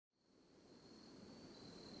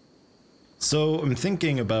So I'm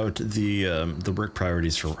thinking about the work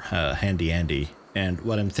priorities for Handy Andy, and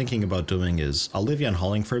what I'm thinking about doing is I'll leave you on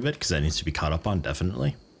hauling for a bit because that needs to be caught up on,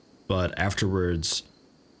 definitely. But afterwards,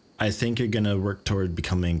 I think you're gonna work toward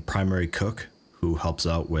becoming primary cook, who helps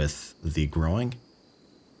out with the growing,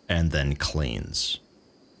 and then cleans.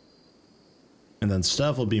 And then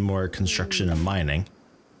Stev will be more construction and mining.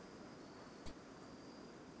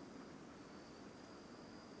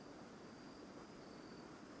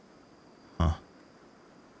 Huh.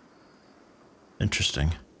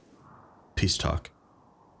 Interesting. Peace talk.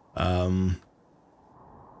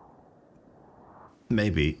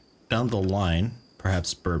 Maybe. Down the line,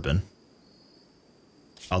 perhaps bourbon.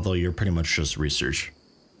 Although you're pretty much just research.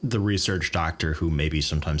 The research doctor who maybe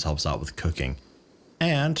sometimes helps out with cooking.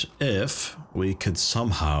 And if we could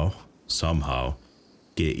somehow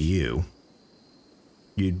get you,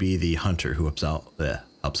 you'd be the hunter who helps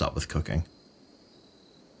out with cooking.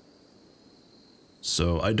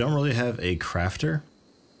 So I don't really have a crafter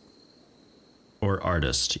or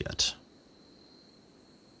artist yet.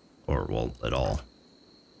 Or, well, at all.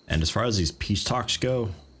 And as far as these peace talks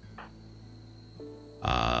go,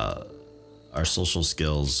 our social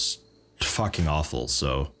skills fucking awful,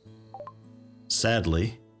 so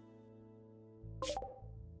sadly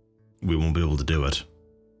we won't be able to do it.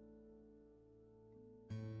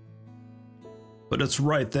 But it's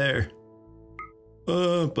right there.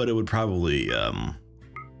 But it would probably,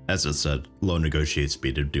 as it said, low negotiate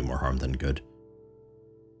speed would do more harm than good.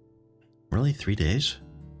 Really? 3 days?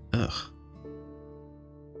 Ugh.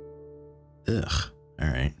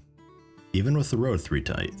 Alright. Even with the road, 3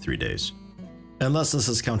 days. Unless this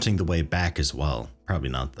is counting the way back as well. Probably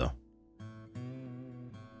not, though.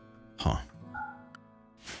 Huh.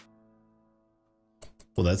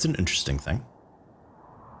 Well, that's an interesting thing.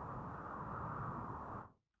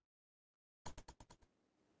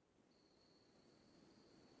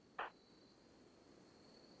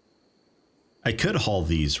 I could haul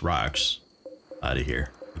these rocks out of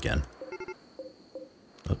here again.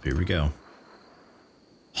 Oh, here we go.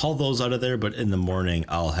 Haul those out of there, but in the morning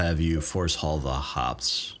I'll have you force haul the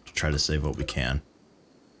hops to try to save what we can.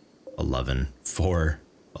 11, 4,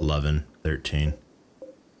 11, 13,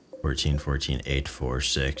 14, 14, 8, 4,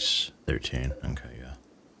 6, 13. Okay, yeah.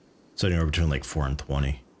 So anywhere between like 4 and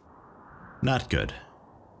 20. Not good.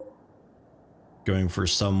 Going for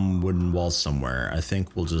some wooden wall somewhere. I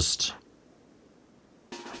think we'll just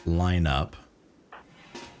line up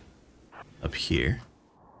here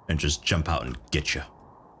and just jump out and get you.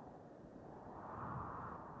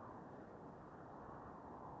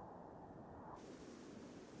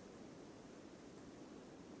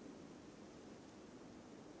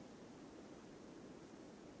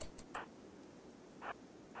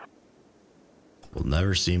 Will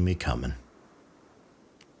never see me coming.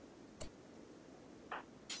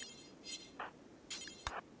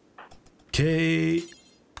 Okay.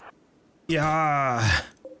 Yeah.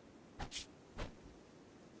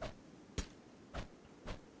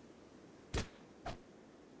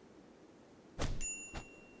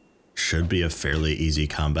 Should be a fairly easy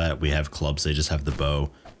combat. We have clubs, they just have the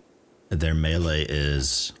bow. Their melee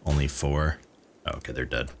is only 4. Oh, okay, they're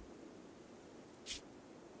dead.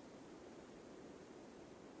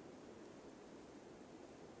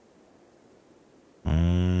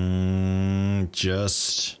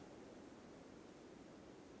 Just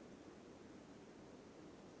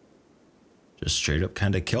straight up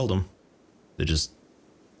kind of killed them.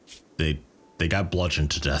 They got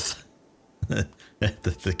bludgeoned to death.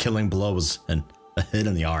 the killing blow was a hit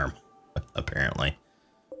in the arm, apparently.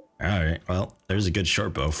 All right, well, there's a good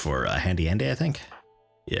short bow for Handy Andy, I think.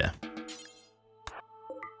 Yeah.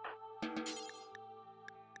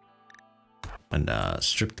 And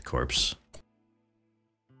strip the corpse.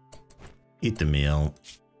 Eat the meal.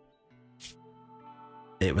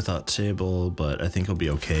 Ate without table, but I think he'll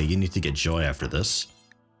be okay. You need to get joy after this.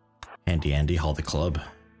 Handy Andy, haul the club.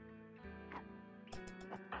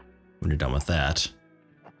 When you're done with that,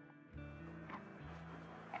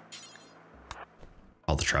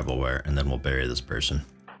 haul the travel wear, and then we'll bury this person.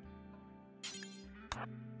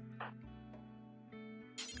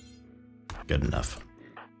 Good enough.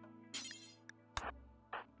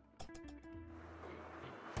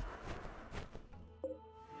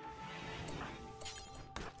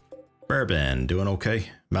 Bourbon, doing okay?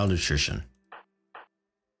 Malnutrition.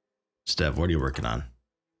 Stev, what are you working on?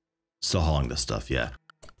 Still hauling this stuff, yeah.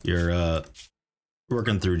 You're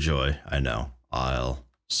working through joy, I know. I'll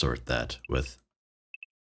sort that with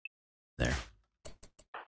there.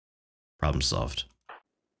 Problem solved.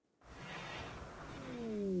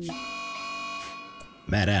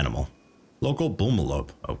 Mad animal. Local boomalope.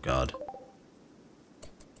 Oh god.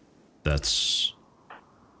 That's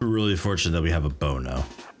really fortunate that we have a bow now.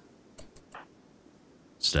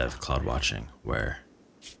 Instead of cloud watching, where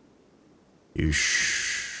you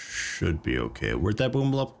should be okay. Where'd that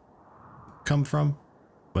boom blow come from?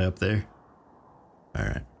 Way up there?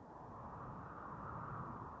 Alright.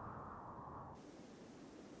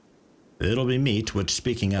 It'll be meat, which,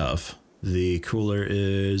 speaking of, the cooler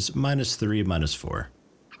is -3, -4.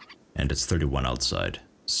 And it's 31 outside.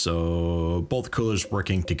 So both coolers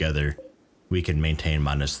working together, we can maintain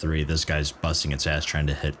 -3. This guy's busting its ass trying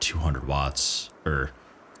to hit 200 watts, or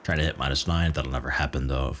trying to hit -9. That'll never happen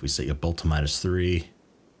though. If we set you both to -3.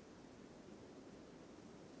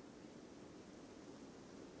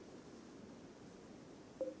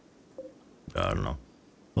 I don't know.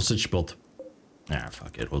 We'll set you both. Ah,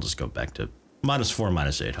 fuck it. We'll just go back to -4,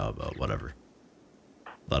 -8. How about whatever?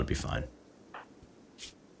 That'll be fine.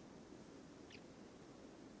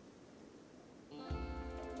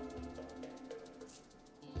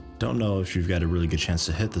 Don't know if you've got a really good chance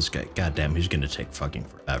to hit this guy. Goddamn, he's gonna take fucking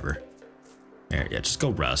forever. Here, yeah, just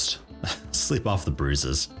go rest. Sleep off the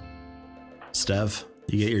bruises. Stev,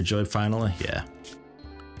 you get your joy finally? Yeah.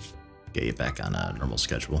 Get you back on a normal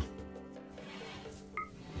schedule.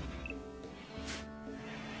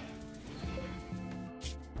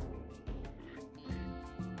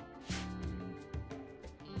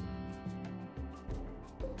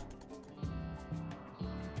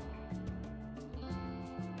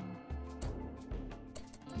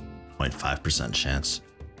 .5% chance.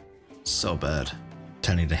 So bad.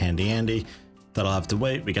 Tending to Handy Andy. That'll have to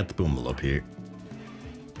wait. We got the boomalope here.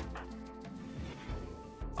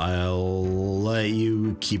 I'll let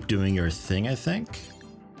you keep doing your thing, I think.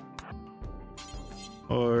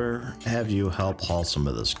 Or have you help haul some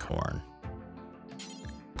of this corn.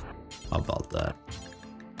 How about that?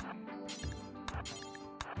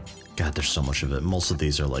 God, there's so much of it. Most of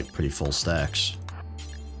these are like pretty full stacks.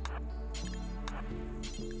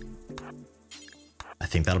 I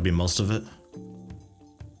think that'll be most of it.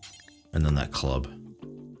 And then that club.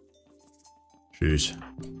 Jeez.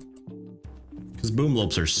 Because boom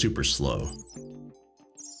lopes are super slow.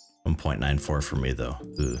 1.94 for me though.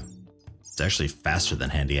 Ugh. It's actually faster than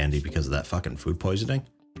Handy Andy because of that fucking food poisoning.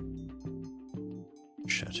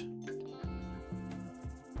 Shit.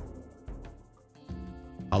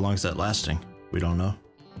 How long is that lasting? We don't know.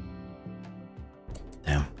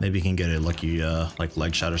 Damn, maybe you can get a lucky like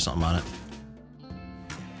leg shot or something on it.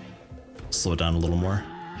 Slow it down a little more.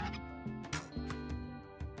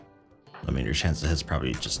 I mean, your chance of hit's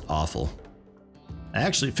probably just awful.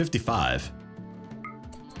 Actually, 55.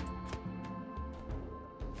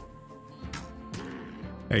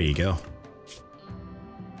 There you go.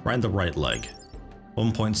 Right in the right leg.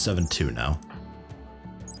 1.72 now.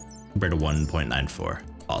 Compared to 1.94.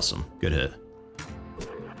 Awesome. Good hit.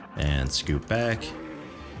 And scoot back.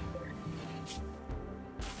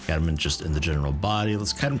 Got him just in the general body.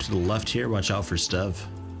 Let's cut him to the left here. Watch out for Stev.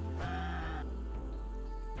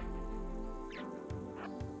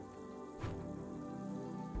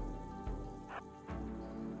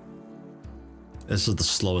 This is the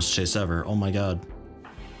slowest chase ever. Oh my god.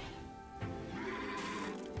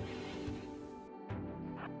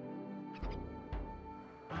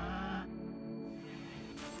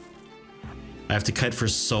 I have to kite for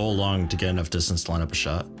so long to get enough distance to line up a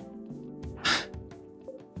shot.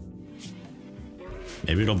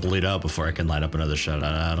 Maybe it'll bleed out before I can line up another shot.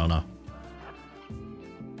 I don't know.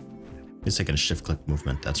 He's taking a shift click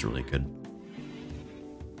movement. That's really good.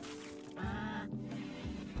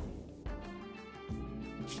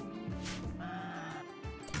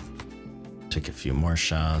 Take a few more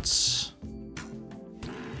shots.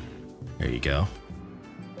 There you go.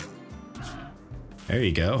 There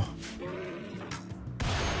you go.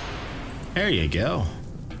 There you go.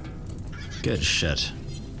 Good shit.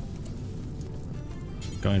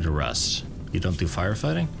 Going to rest. You don't do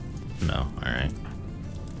firefighting? No, alright.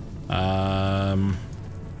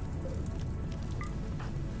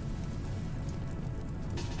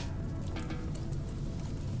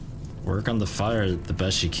 Work on the fire the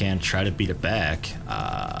best you can. Try to beat it back.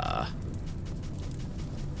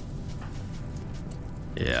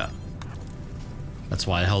 Yeah. That's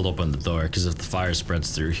why I held open the door, because if the fire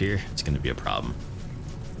spreads through here, it's going to be a problem.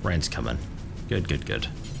 Rain's coming. Good, good, good.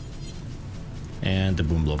 And the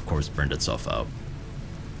boom blow, of course, burned itself out.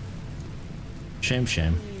 Shame,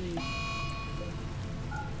 shame.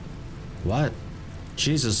 What?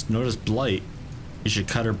 Jesus, notice Blight. You should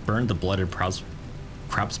cut or burn the blighted crops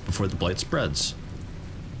before the blight spreads.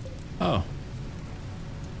 Oh.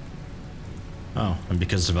 Oh, and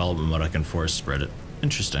because development mode I can force spread it.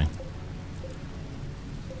 Interesting.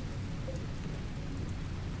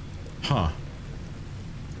 Huh.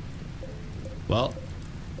 Well,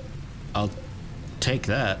 I'll take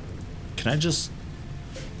that. Can I just...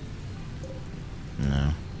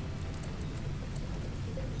 No.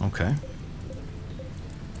 Okay.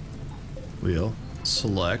 We'll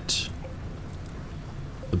select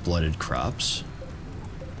the blighted crops.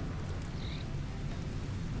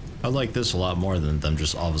 I like this a lot more than them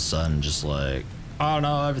just all of a sudden just like, oh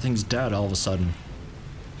no, everything's dead all of a sudden.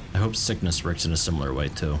 I hope sickness works in a similar way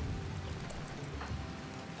too.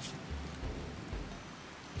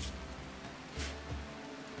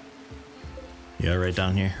 Yeah, right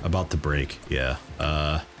down here. About to break. Yeah.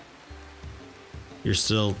 You're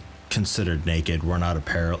still considered naked. Worn out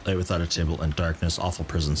apparel, without a table, in darkness. Awful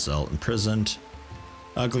prison cell. Imprisoned.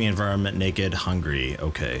 Ugly environment. Naked. Hungry.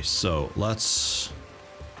 Okay, so let's...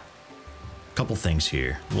 Couple things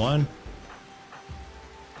here. One.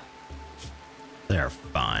 They're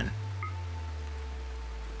fine.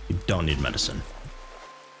 You don't need medicine.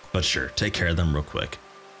 But sure, take care of them real quick.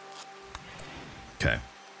 Okay.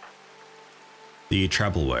 The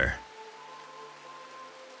travel wear.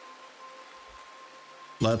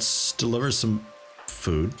 Let's deliver some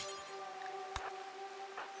food.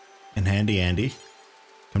 And handy Andy,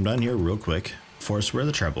 come down here real quick. Force wear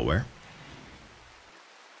the travel wear.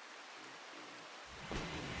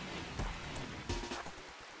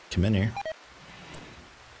 Come in here.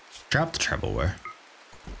 Drop the travel wear.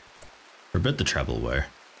 Forbid the travel wear.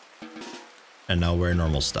 And now wear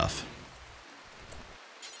normal stuff.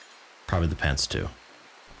 Probably the pants too.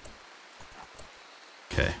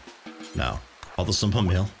 Okay, now all the simple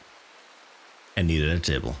meal and need it at a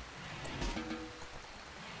table.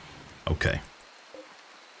 Okay.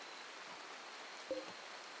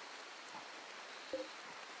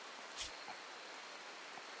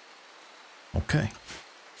 Okay.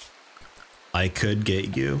 I could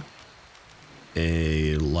get you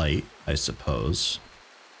a light, I suppose.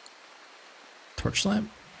 Torch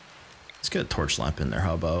lamp? Let's get a torch lamp in there,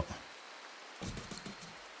 how about?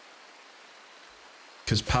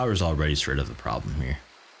 Because power's already straight of the problem here.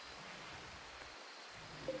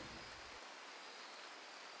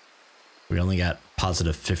 We only got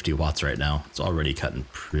positive 50 watts right now. It's already cutting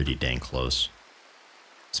pretty dang close.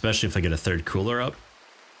 Especially if I get a third cooler up,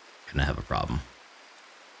 I'm gonna have a problem.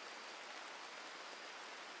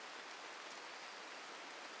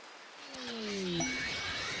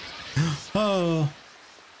 Oh.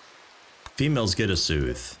 Females get a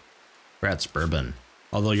soothe. Rats bourbon.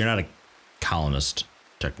 Although you're not a colonist,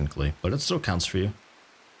 technically, but it still counts for you.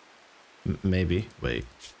 Maybe. Wait.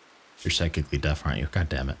 You're psychically deaf, aren't you? God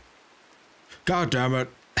damn it. God damn it.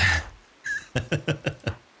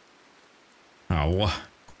 Oh.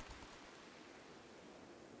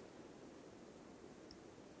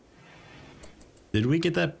 Did we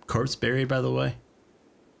get that corpse buried, by the way?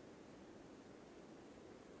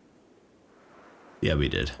 Yeah, we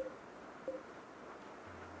did.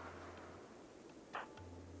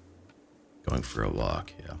 Going for a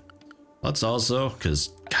walk, yeah. Let's also, because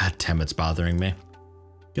god damn it's bothering me,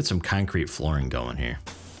 get some concrete flooring going here.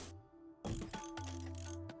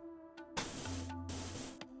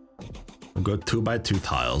 We'll go 2x2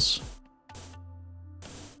 tiles.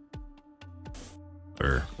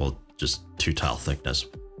 Or, well, just 2 tile thickness,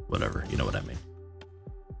 whatever, you know what I mean.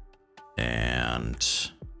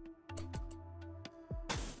 And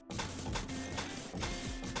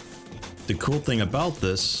the cool thing about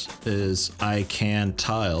this is I can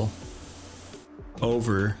tile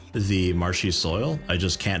over the marshy soil. I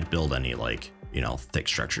just can't build any, like, you know, thick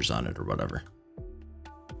structures on it or whatever.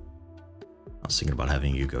 I was thinking about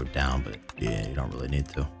having you go down, but yeah, you don't really need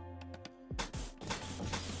to.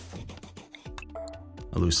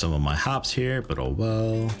 I lose some of my hops here, but oh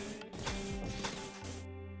well.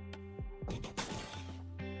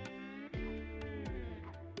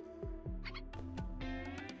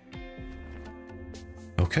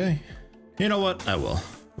 Okay. You know what? I will.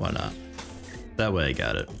 Why not? That way I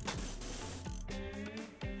got it.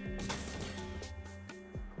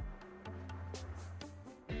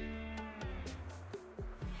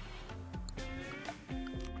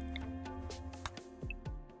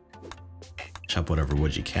 Chop whatever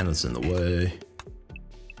wood you can that's in the way.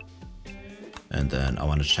 And then I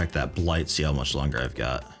want to check that blight, see how much longer I've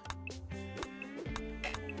got.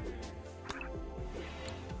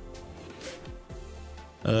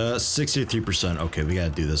 Uh, 63%. Okay, we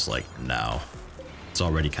gotta do this like now. It's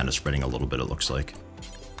already kind of spreading a little bit, it looks like.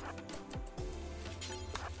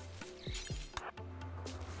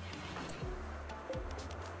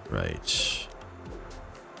 Right.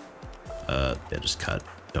 Yeah, just cut.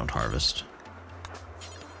 Don't harvest.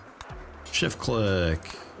 Shift click.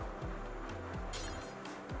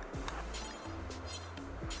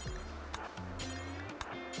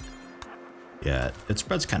 Yeah, it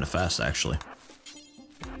spreads kind of fast, actually.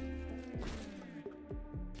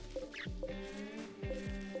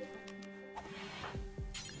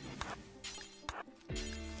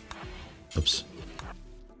 Oops.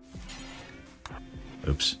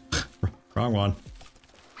 Oops. Wrong one.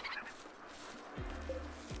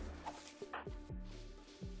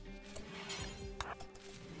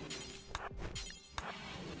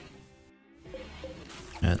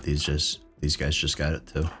 Yeah, these guys just got it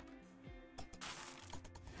too.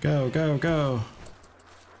 Go, go, go.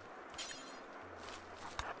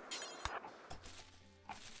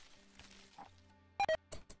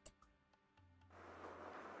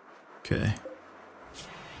 Okay.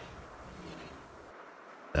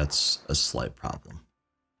 That's a slight problem.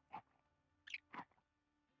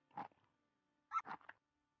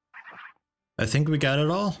 I think we got it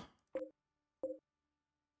all.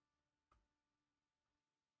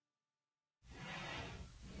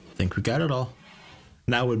 I think we got it all.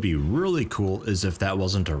 Now, what would be really cool is if that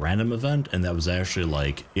wasn't a random event and that was actually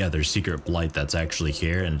like, yeah, there's secret blight that's actually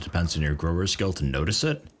here and it depends on your grower skill to notice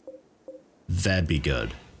it. That'd be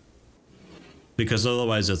good. Because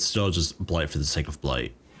otherwise it's still just blight for the sake of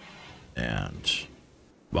blight. And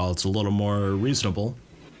while it's a little more reasonable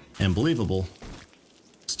and believable,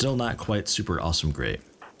 still not quite super awesome great.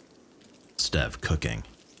 Stev, cooking.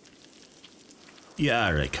 Yeah,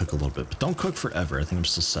 alright, cook a little bit, but don't cook forever. I think I'm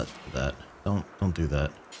still set for that. Don't do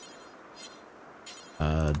that.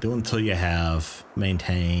 Do until you have,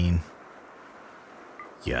 maintain.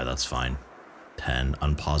 Yeah, that's fine. 10,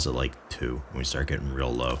 unpause at like 2 when we start getting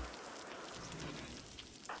real low.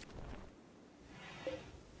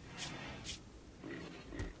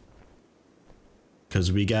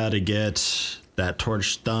 Because we gotta get that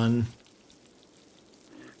torch done.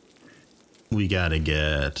 We gotta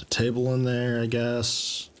get a table in there, I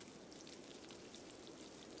guess.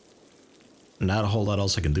 Not a whole lot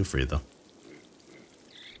else I can do for you, though.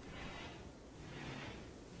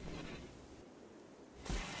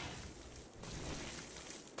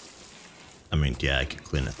 I mean, yeah, I could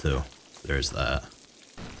clean it, too. There's that.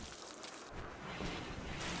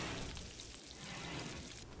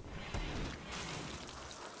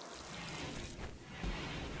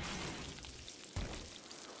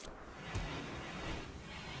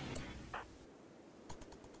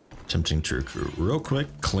 Attempting to recruit real quick,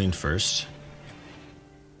 clean first.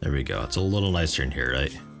 There we go. It's a little nicer in here,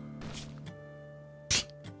 right?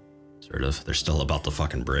 Sort of. They're still about to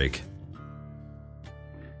fucking break.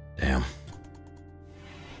 Damn.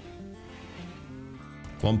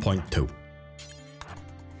 1.2.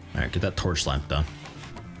 Alright, get that torch lamp done.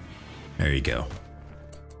 There you go.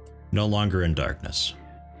 No longer in darkness.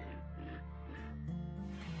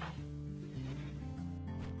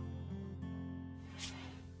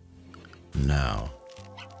 Now,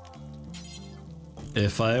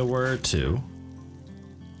 if I were to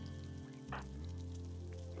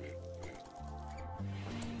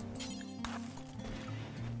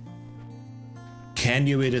can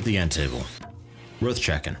you eat at the end table? Worth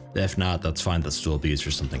checking. If not, that's fine. That's still be used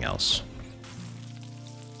for something else.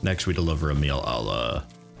 Next we deliver a meal, I'll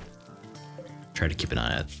try to keep an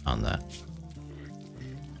eye on that.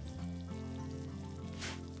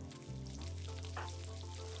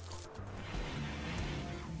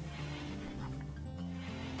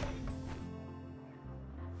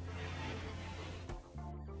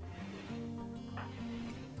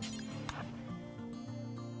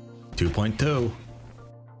 .2.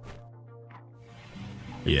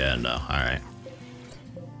 Yeah, no, alright.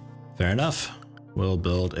 Fair enough. We'll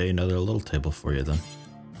build another little table for you then.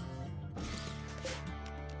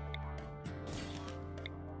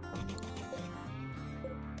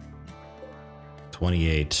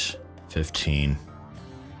 $28, $15.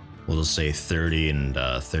 We'll just say 30 and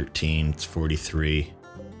 13, it's 43.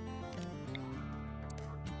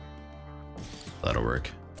 That'll work.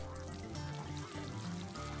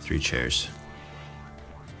 3 chairs.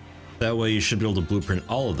 That way you should be able to blueprint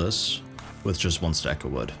all of this with just 1 stack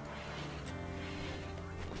of wood.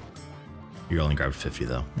 You only grabbed 50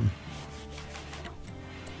 though.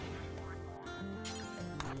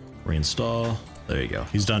 Reinstall. There you go.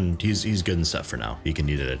 He's done. He's good and set for now. He can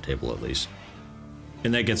eat at a table at least.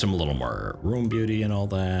 And that gets him a little more room beauty and all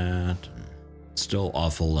that. Still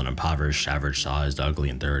awful and impoverished, average sized, ugly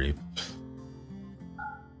and dirty.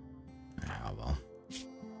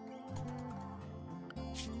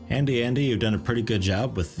 Andy, you've done a pretty good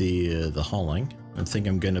job with the hauling. I think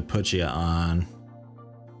I'm gonna put you on.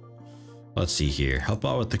 Let's see here. Help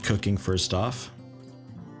out with the cooking first off.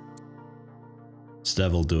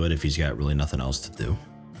 Stev will do it if he's got really nothing else to do.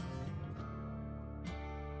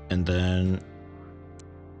 And then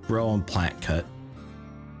grow and plant cut.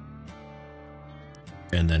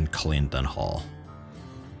 And then clean, then haul.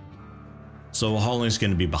 So hauling's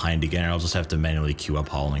going to be behind again. I'll just have to manually queue up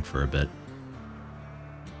hauling for a bit.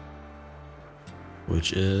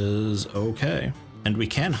 Which is okay. And we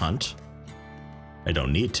can hunt. I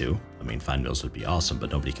don't need to. I mean, find meals would be awesome, but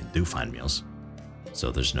nobody can do find meals.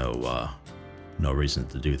 So there's no reason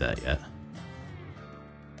to do that yet.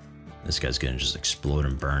 This guy's gonna just explode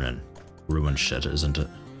and burn and ruin shit, isn't it?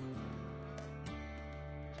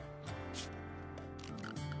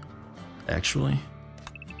 Actually,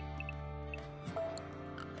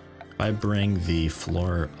 if I bring the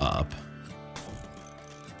floor up,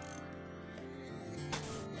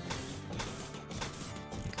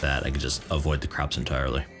 like that, I could just avoid the crops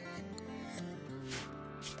entirely.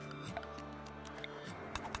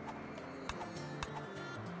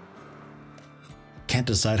 Can't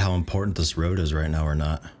decide how important this road is right now or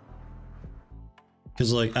not.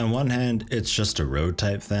 Because, like, on one hand, it's just a road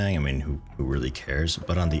type thing. I mean, who really cares?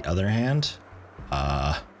 But on the other hand,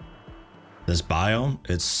 this biome,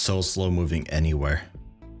 it's so slow moving anywhere.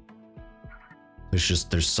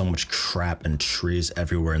 There's so much crap and trees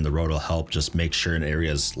everywhere, and the road will help just make sure an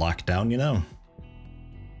area is locked down, you know?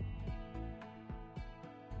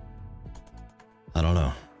 I don't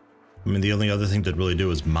know. I mean, the only other thing to really do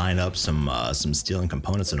is mine up some steel and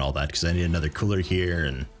components and all that, because I need another cooler here,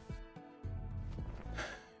 and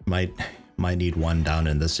might need one down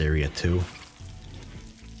in this area too.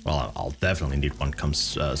 Well, I'll definitely need one come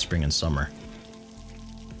spring and summer.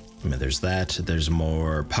 I mean, there's that. There's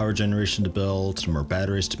more power generation to build, some more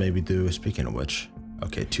batteries to maybe do. Speaking of which,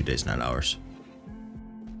 okay, 2 days, 9 hours.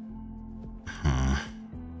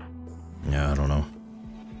 Yeah, I don't know.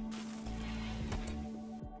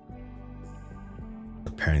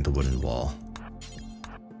 Repairing the wooden wall.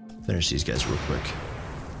 Finish these guys real quick.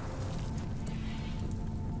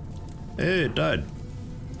 Hey, it died.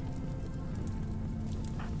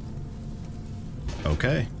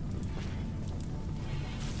 Okay.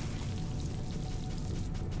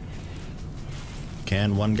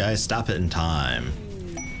 Can one guy stop it in time?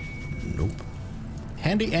 Nope.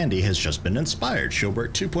 Handy Andy has just been inspired. She'll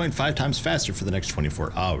work 2.5 times faster for the next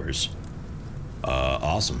 24 hours.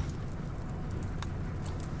 Awesome.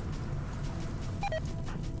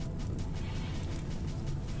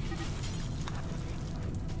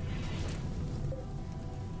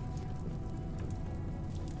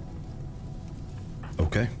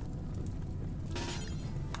 Okay.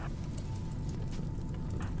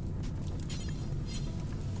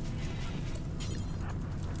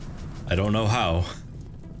 I don't know how,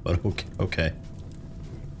 but okay.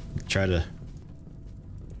 Try.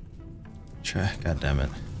 God damn it.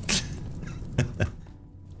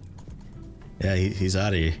 Yeah, he's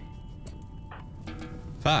out of here.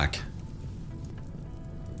 Fuck.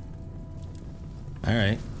 All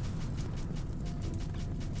right.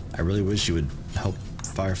 I really wish you would help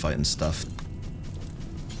firefight and stuff.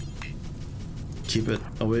 Keep it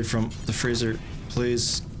away from the freezer,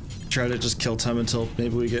 please. Try to just kill time until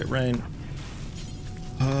maybe we get rain.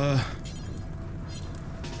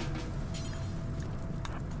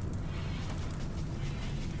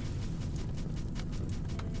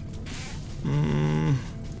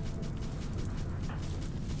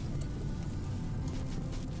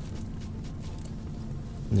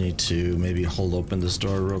 Need to maybe hold open this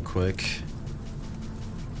door real quick.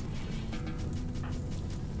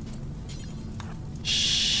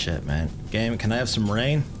 Shit, man. Game, can I have some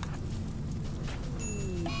rain?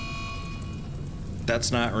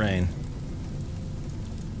 That's not rain.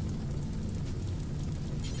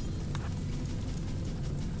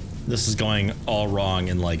 This is going all wrong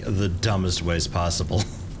in like the dumbest ways possible.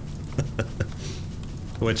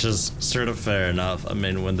 Which is sort of fair enough. I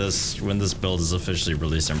mean, when this build is officially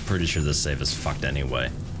released, I'm pretty sure this save is fucked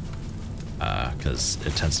anyway. Because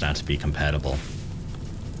it tends not to be compatible.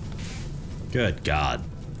 Good God.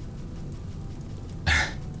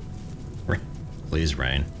 Please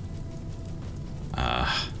rain.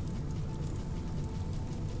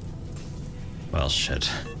 Well,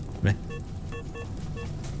 shit.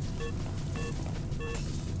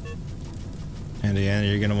 Andy,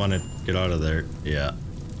 you're gonna want to get out of there. Yeah.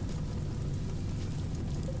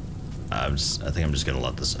 I think I'm just gonna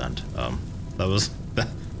let this end. That was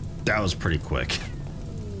pretty quick.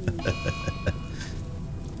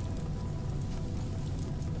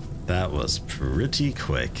 That was pretty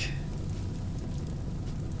quick.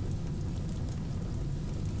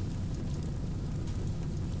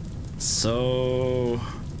 So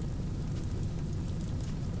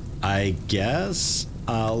I guess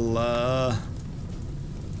I'll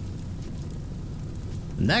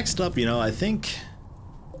next up, you know, I think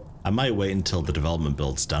I might wait until the development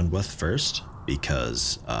build's done with first,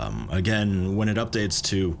 because again, when it updates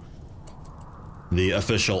to the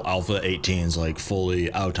official Alpha 18's like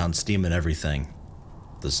fully out on Steam and everything,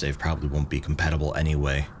 the save probably won't be compatible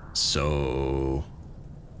anyway. So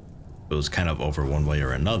it was kind of over one way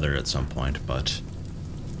or another at some point, but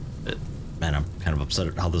man, I'm kind of upset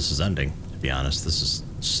at how this is ending, to be honest. This is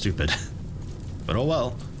stupid. But oh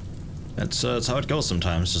well. That's how it goes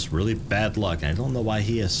sometimes, just really bad luck. And I don't know why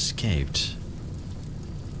he escaped.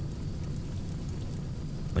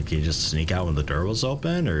 Like, he just sneak out when the door was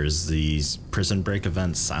open, or is the prison break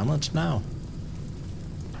event silent now?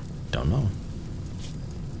 Don't know.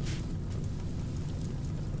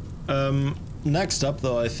 Next up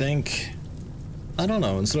though, I don't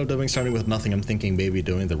know, instead of starting with nothing, I'm thinking maybe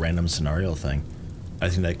doing the random scenario thing. I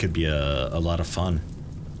think that could be a lot of fun.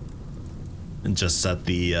 And just set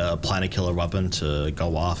the planet killer weapon to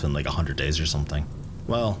go off in like 100 days or something.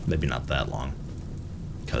 Well, maybe not that long.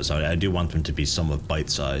 Because I do want them to be somewhat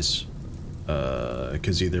bite-sized.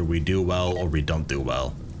 Because either we do well or we don't do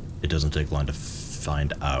well. It doesn't take long to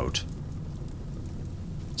find out.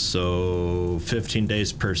 So 15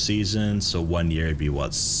 days per season, so 1 year would be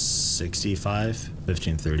what, 65?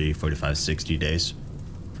 15, 30, 45, 60 days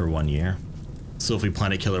for 1 year. So if we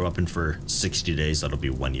plan a killer weapon for 60 days, that'll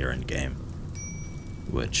be 1 year in game.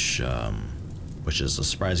 Which is a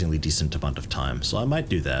surprisingly decent amount of time. So I might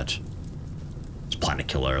do that. Just plan a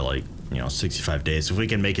killer, like, 65 days. If we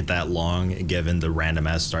can make it that long, given the random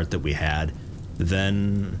ass start that we had,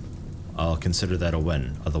 then I'll consider that a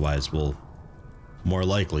win. Otherwise, we'll more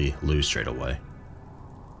likely lose straight away.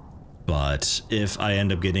 But if I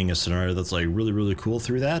end up getting a scenario that's like really, really cool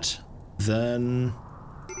through that, then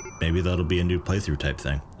maybe that'll be a new playthrough type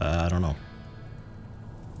thing. I don't know.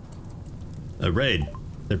 A raid.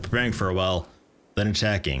 They're preparing for a while, then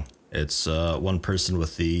attacking. It's one person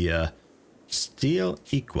with the steel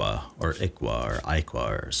Iqua or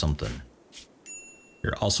Iqua or something.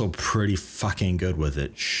 You're also pretty fucking good with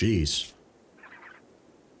it. Jeez.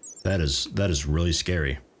 That is really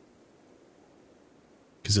scary.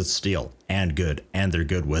 Because it's steel and good, and they're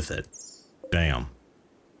good with it. Damn.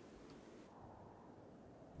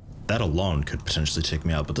 That alone could potentially take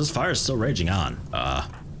me out, but this fire is still raging on.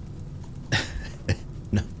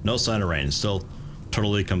 No sign of rain. Still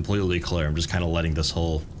totally, completely clear. I'm just kind of letting this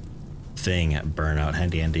whole thing burn out.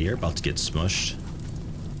 Handy Andy, you're about to get smushed.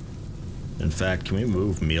 In fact, can we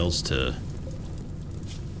move meals to...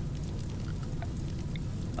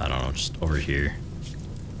 I don't know, just over here.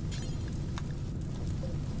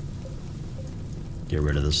 Get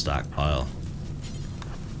rid of the stockpile.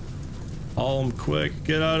 Haul them quick.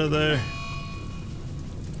 Get out of there.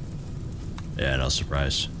 Yeah, no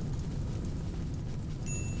surprise.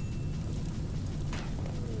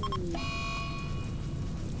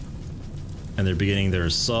 And they're beginning their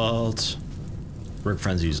assault. Work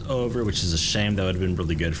frenzy's over, which is a shame. That would have been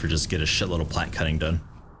really good for just get a shitload of plant cutting done.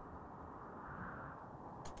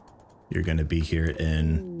 You're gonna be here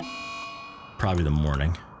in probably the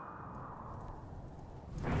morning.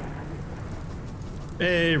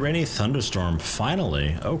 Hey, rainy thunderstorm,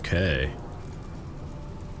 finally. Okay.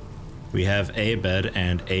 We have a bed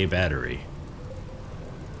and a battery.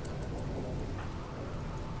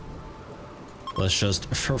 Let's just,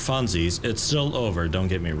 for funsies, it's still over, don't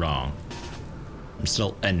get me wrong. I'm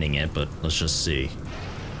still ending it, but let's just see.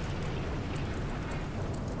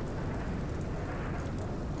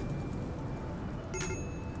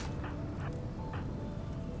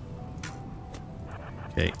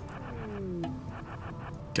 Okay.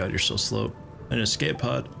 God, you're so slow. An escape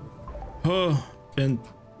pod. Oh, been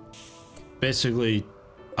basically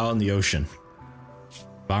out in the ocean.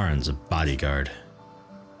 Baron's a bodyguard.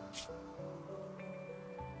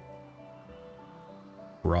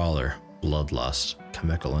 Brawler, bloodlust,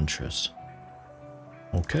 chemical interest.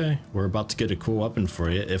 Okay, we're about to get a cool weapon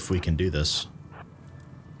for you if we can do this.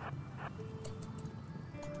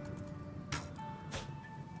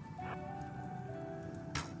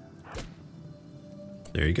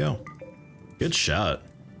 There you go. Good shot.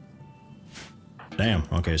 Damn,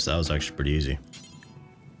 okay, so that was actually pretty easy.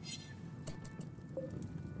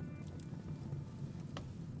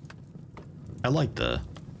 I like the...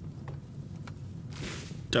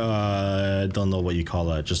 I don't know what you call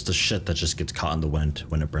that. Just the shit that just gets caught in the wind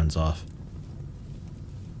when it burns off.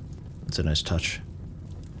 It's a nice touch.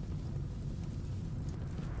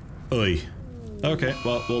 Oy. Okay,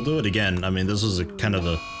 well, we'll do it again. I mean, this is a kind of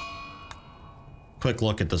a quick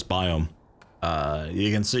look at this biome. You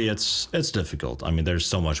can see it's difficult. I mean, there's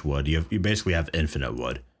so much wood. You basically have infinite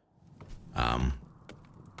wood.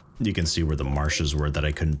 You can see where the marshes were that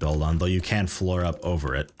I couldn't build on, though you can floor up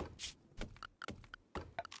over it.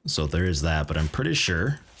 So there is that, but I'm pretty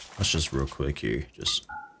sure, let's just real quick here, just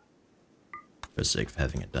for the sake of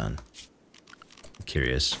having it done. I'm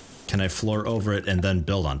curious, can I floor over it and then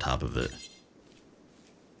build on top of it?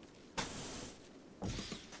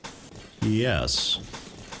 Yes.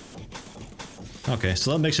 Okay,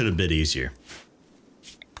 so that makes it a bit easier.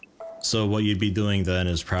 So what you'd be doing then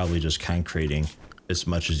is probably just concreting as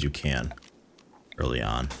much as you can early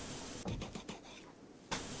on.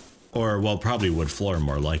 Or, well, probably wood floor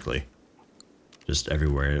more likely. Just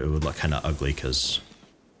everywhere. It would look kind of ugly because,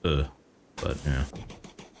 but, yeah.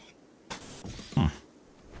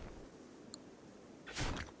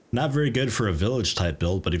 Not very good for a village type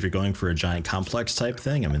build, but if you're going for a giant complex type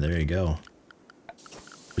thing, I mean, there you go.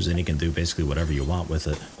 Because then you can do basically whatever you want with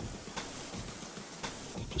it.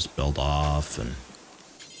 Just build off and,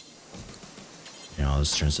 you know,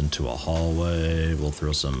 this turns into a hallway. We'll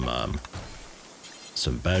throw some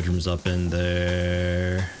bedrooms up in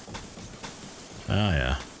there. Oh,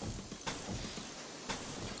 yeah.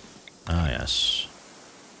 Ah, yes.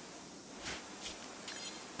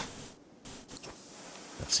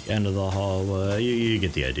 That's the end of the hallway. You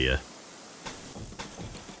get the idea.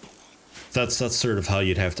 That's sort of how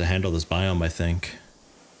you'd have to handle this biome, I think.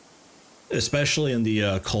 Especially in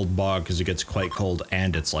the cold bog, because it gets quite cold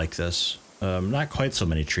and it's like this. Not quite so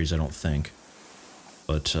many trees, I don't think.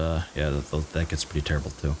 But, yeah, that gets pretty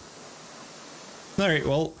terrible, too. Alright,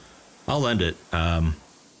 well, I'll end it. I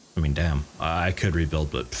mean, damn. I could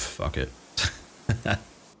rebuild, but fuck it.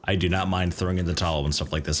 I do not mind throwing in the towel when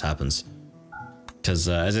stuff like this happens. Because,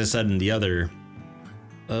 as I said in the other...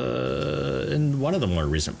 in one of the more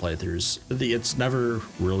recent playthroughs, it's never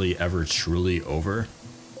really ever truly over.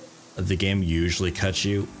 The game usually cuts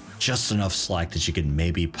you just enough slack that you can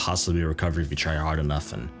maybe possibly recover if you try hard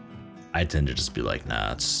enough, and I tend to just be like, nah,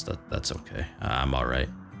 that's okay. I'm alright.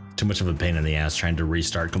 Too much of a pain in the ass trying to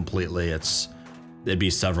restart completely. It'd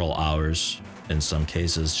be several hours in some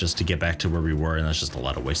cases just to get back to where we were, and that's just a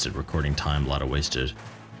lot of wasted recording time, a lot of wasted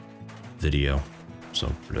video. So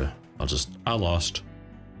I lost.